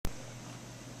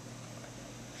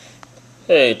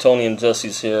Hey, Tony and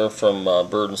Jesse's here from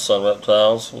Bird and Sun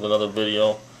Reptiles with another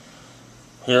video.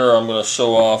 Here I'm going to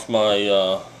show off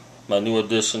my my new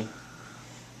addition.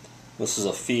 This is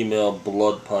a female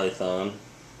blood python.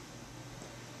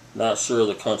 Not sure of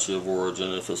the country of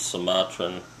origin, if it's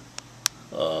Sumatran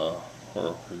or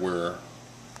where.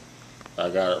 I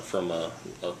got it from a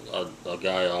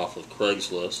guy off of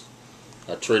Craigslist.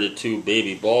 I traded 2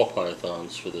 baby ball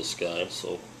pythons for this guy,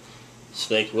 so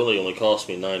snake really only cost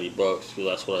me $90 because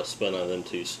that's what I spent on them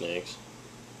 2 snakes.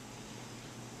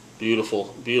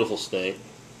 Beautiful, beautiful snake.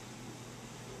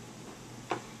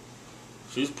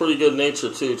 She's pretty good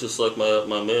natured too, just like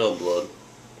my male blood.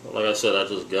 Like I said, I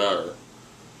just got her.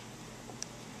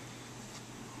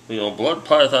 You know, blood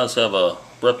pythons have a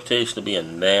reputation of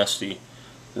being nasty,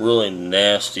 really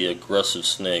nasty, aggressive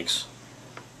snakes.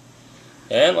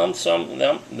 And most of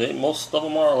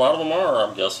them are, a lot of them are,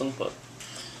 I'm guessing, but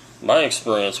my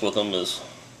experience with them is,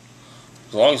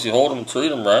 as long as you hold them and treat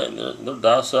them right, they're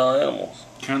docile animals.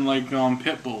 Kind of like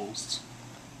pit bulls.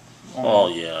 Oh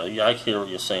yeah, I hear what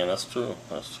you're saying. That's true.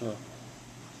 That's true.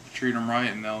 Treat them right,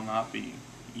 and they'll not be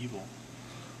evil.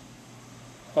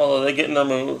 Although they get in their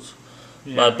moods.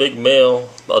 Yeah. My big male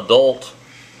adult,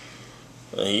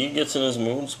 he gets in his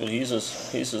moods, but he's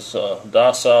as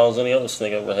docile as any other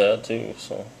snake I've ever had too.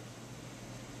 So,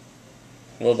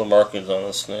 love the markings on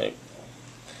this snake.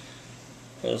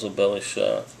 There's a belly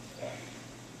shot.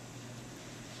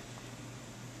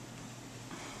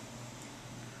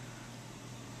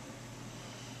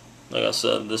 Like I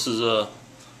said, this is a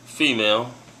female.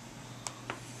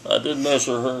 I did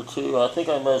measure her too. I think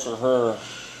I measured her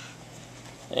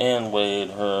and weighed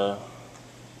her.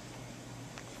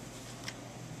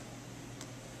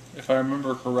 If I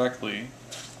remember correctly.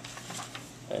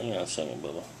 Hang on a second,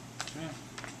 Bubba. Yeah.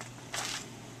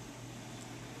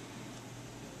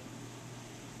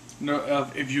 No,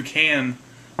 if you can,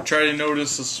 try to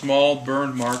notice a small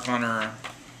burn mark on her.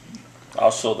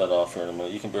 I'll show that off here in a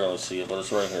minute. You can barely see it, but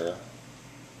it's right here.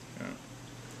 Yeah.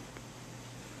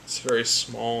 It's very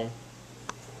small.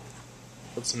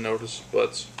 Let's notice,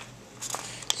 but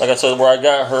like I said, where I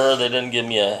got her, they didn't give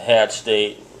me a hatch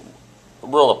date,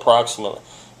 real approximate,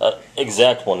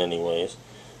 exact one, anyways.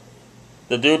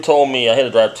 The dude told me I had to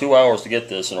drive 2 hours to get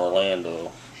this in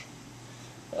Orlando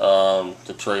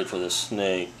to trade for this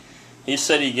snake. He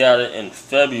said he got it in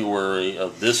February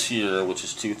of this year, which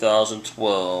is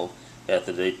 2012, at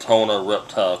the Daytona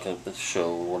Reptile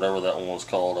Show, whatever that one was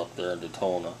called up there in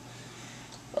Daytona.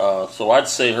 So I'd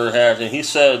say her hatch, and he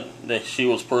said that she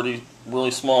was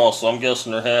really small, so I'm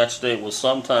guessing her hatch date was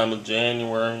sometime in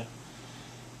January.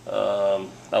 I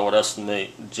would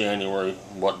estimate January.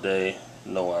 What day?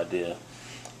 No idea.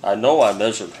 I know I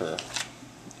measured her.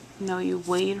 No, you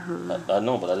weighed her. I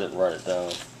know, but I didn't write it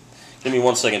down. Give me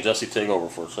 1 second, Jesse. Take over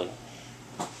for a second.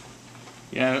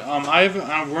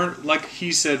 Yeah, we're, like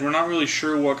he said, we're not really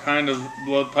sure what kind of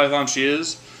blood python she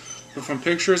is, but from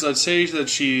pictures, I'd say that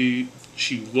she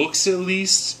looks at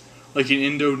least like an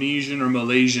Indonesian or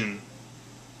Malaysian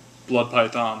blood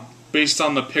python. Based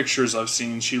on the pictures I've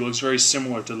seen, she looks very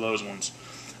similar to those ones.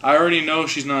 I already know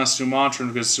she's not a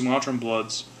Sumatran because Sumatran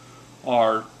bloods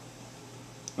are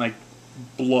like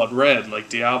blood red, like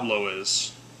Diablo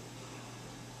is.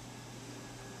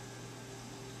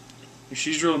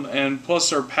 She's real, and plus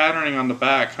her patterning on the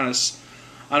back kind of.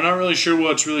 I'm not really sure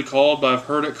what it's really called, but I've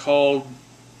heard it called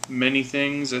many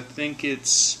things. I think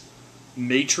it's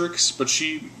matrix, but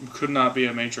she could not be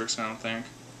a matrix, I don't think.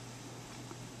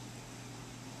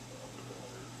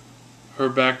 Her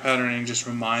back patterning just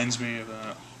reminds me of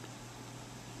that.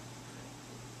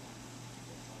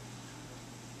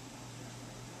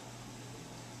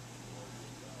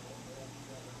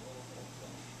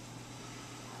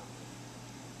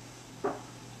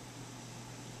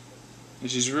 And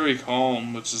she's really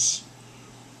calm, which is,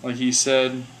 like he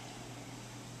said,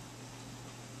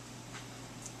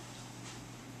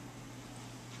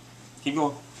 Keep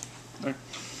going.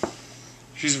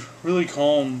 She's really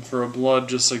calm for a blood,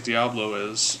 just like Diablo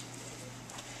is.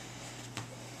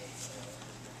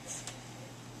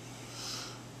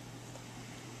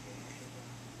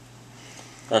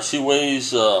 Now she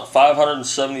weighs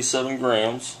 577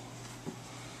 grams,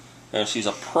 and she's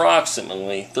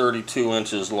approximately 32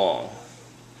 inches long.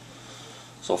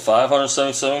 So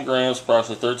 577 grams,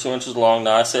 approximately 32 inches long.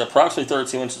 Now I say approximately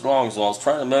 32 inches long, so I was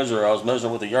trying to measure, I was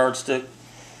measuring with a yardstick.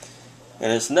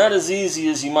 And it's not as easy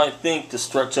as you might think to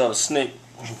stretch out a snake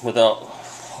without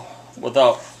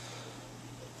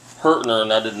hurting her,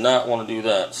 and I did not want to do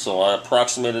that. So I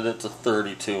approximated it to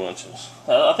 32 inches.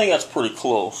 I think that's pretty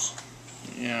close.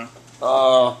 Yeah.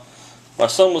 Like My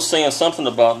son was saying something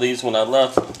about these when I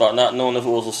left, about not knowing if it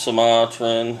was a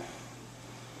Sumatran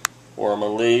or a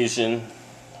Malaysian.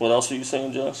 What else were you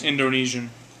saying, Jess?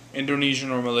 Indonesian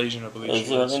or Malaysian, I believe. Is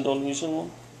there an Indonesian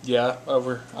one? Yeah,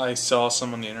 I saw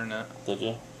some on the internet. Did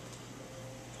you?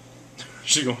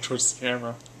 She's going towards the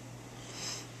camera.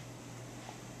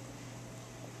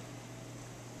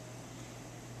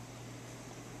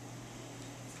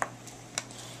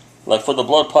 Like for the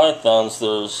blood pythons,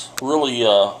 there's really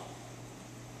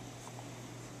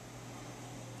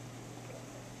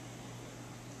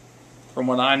from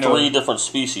what I know, 3 different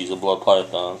species of blood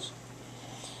pythons.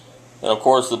 And of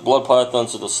course, the blood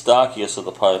pythons are the stockiest of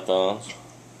the pythons.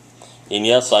 And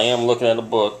yes, I am looking at a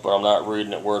book, but I'm not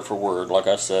reading it word for word. Like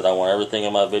I said, I want everything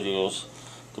in my videos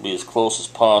to be as close as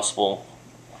possible.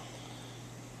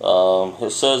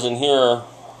 It says in here,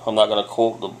 I'm not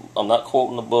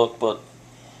quoting the book, but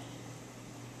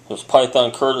there's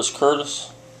Python Curtis,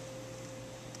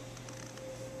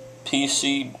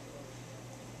 PC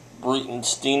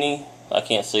Breitensteini, I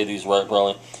can't say these right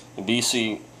probably, and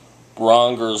BC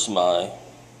Brongersmai.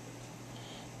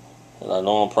 And I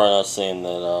know I'm probably not saying that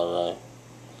all right.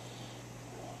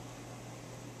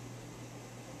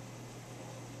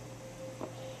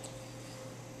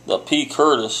 The P.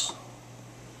 Curtis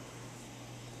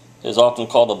is often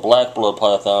called the black blood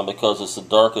python because it's the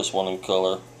darkest one in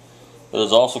color. It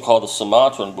is also called the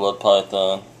Sumatran blood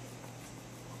python.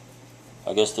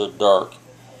 I guess they're dark.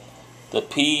 The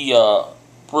P.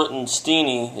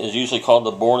 Breitensteini is usually called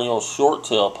the Borneo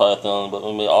short-tailed python, but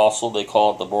they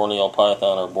call it the Borneo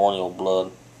python or Borneo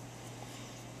blood.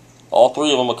 All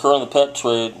 3 of them occur in the pet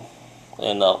trade,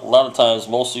 and a lot of times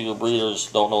most of your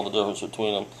breeders don't know the difference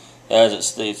between them, as it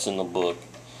states in the book.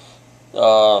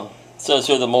 It says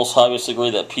here the most hobbyists agree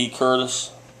that P.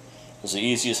 Curtis is the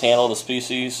easiest handle of the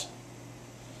species.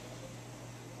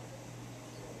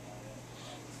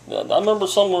 I remember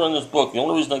somewhere in this book, the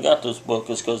only reason I got this book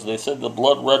is because they said the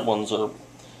blood red ones are,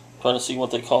 trying to see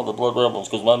what they call the blood red ones,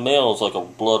 because my male is like a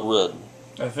blood red.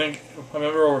 I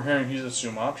remember overhearing he's a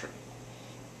Sumatran.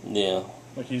 Yeah.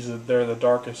 Like they're the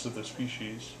darkest of the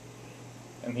species.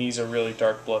 And he's a really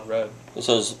dark blood red. It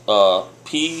says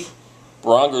P.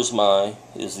 Brongersmai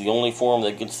is the only form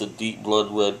that gets the deep blood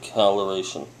red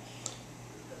coloration.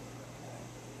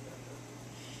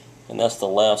 And that's the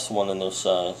last one in their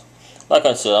size. Like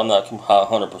I said, I'm not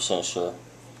 100% sure.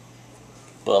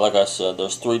 But like I said,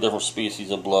 there's 3 different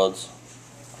species of bloods.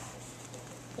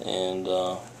 And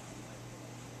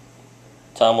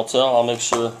time will tell. I'll make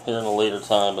sure here in a later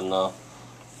time and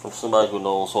from somebody who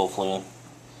knows, hopefully,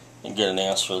 and get an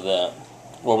answer to that.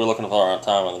 What are we looking for on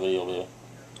time on the video view?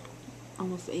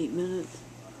 Almost 8 minutes.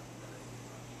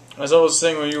 As I was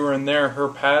saying when you were in there, her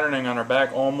patterning on her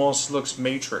back almost looks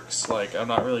Matrix. Like, I'm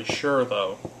not really sure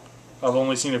though. I've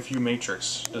only seen a few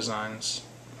Matrix designs.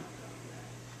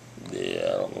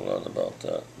 Yeah, I don't know nothing about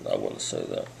that. I wouldn't say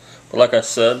that. But like I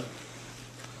said,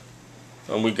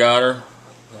 when we got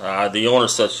her, the owner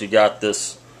said she got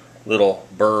this little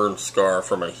burn scar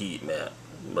from a heat mat.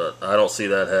 But I don't see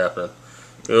that happening.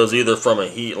 It was either from a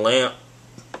heat lamp,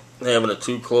 having it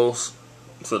too close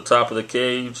to the top of the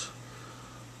cage,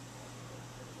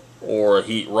 or a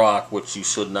heat rock, which you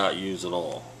should not use at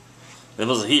all. If it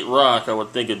was a heat rock, I would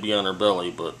think it'd be on her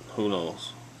belly, but who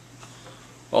knows.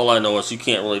 All I know is you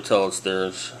can't really tell it's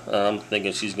there. I'm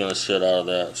thinking she's going to shed out of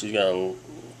that. She's got a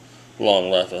long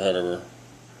life ahead of her.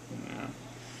 Yeah.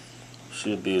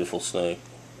 She's a beautiful snake.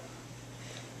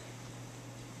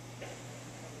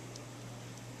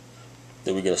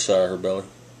 Did we get a shot of her belly?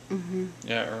 Mm-hmm.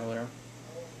 Yeah, earlier.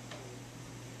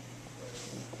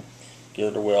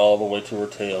 Get her all the way to her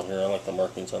tail here. I like the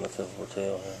markings on the tip of her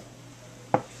tail here.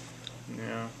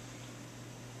 Yeah.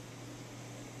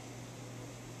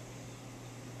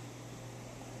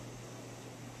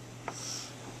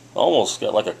 Almost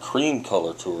got like a cream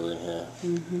color to her in here.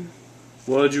 Mm-hmm.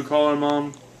 What did you call her,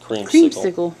 Mom?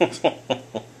 Creamsicle.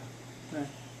 Creamsicle.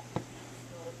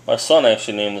 My son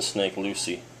actually named the snake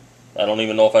Luci. I don't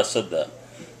even know if I said that.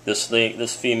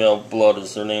 This female blood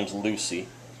her name's Luci.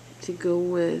 To go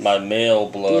with my male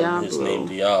blood Diablo. is named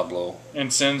Diablo.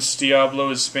 And since Diablo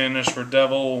is Spanish for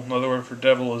devil, another word for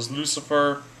devil is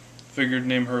Lucifer, figured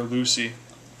name her Lucy.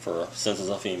 Since it's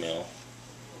a female.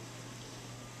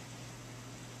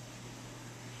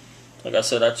 Like I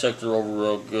said, I checked her over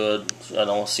real good. I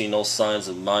don't see no signs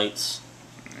of mites.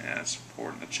 Yeah, it's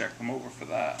important to check them over for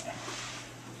that.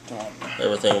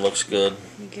 Everything looks good.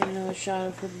 You get another shot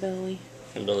of her belly.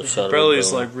 Another shot of her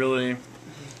belly's belly. like really.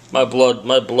 My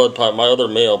other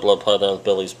male blood python's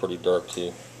belly's pretty dark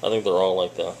too. I think they're all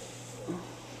like that.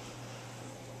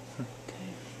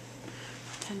 Okay.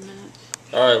 10 minutes.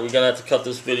 Alright, we're going to have to cut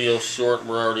this video short.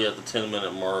 We're already at the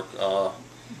 10-minute mark.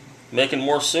 Making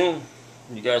more soon.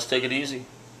 You guys take it easy.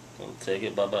 Take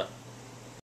it. Bye-bye.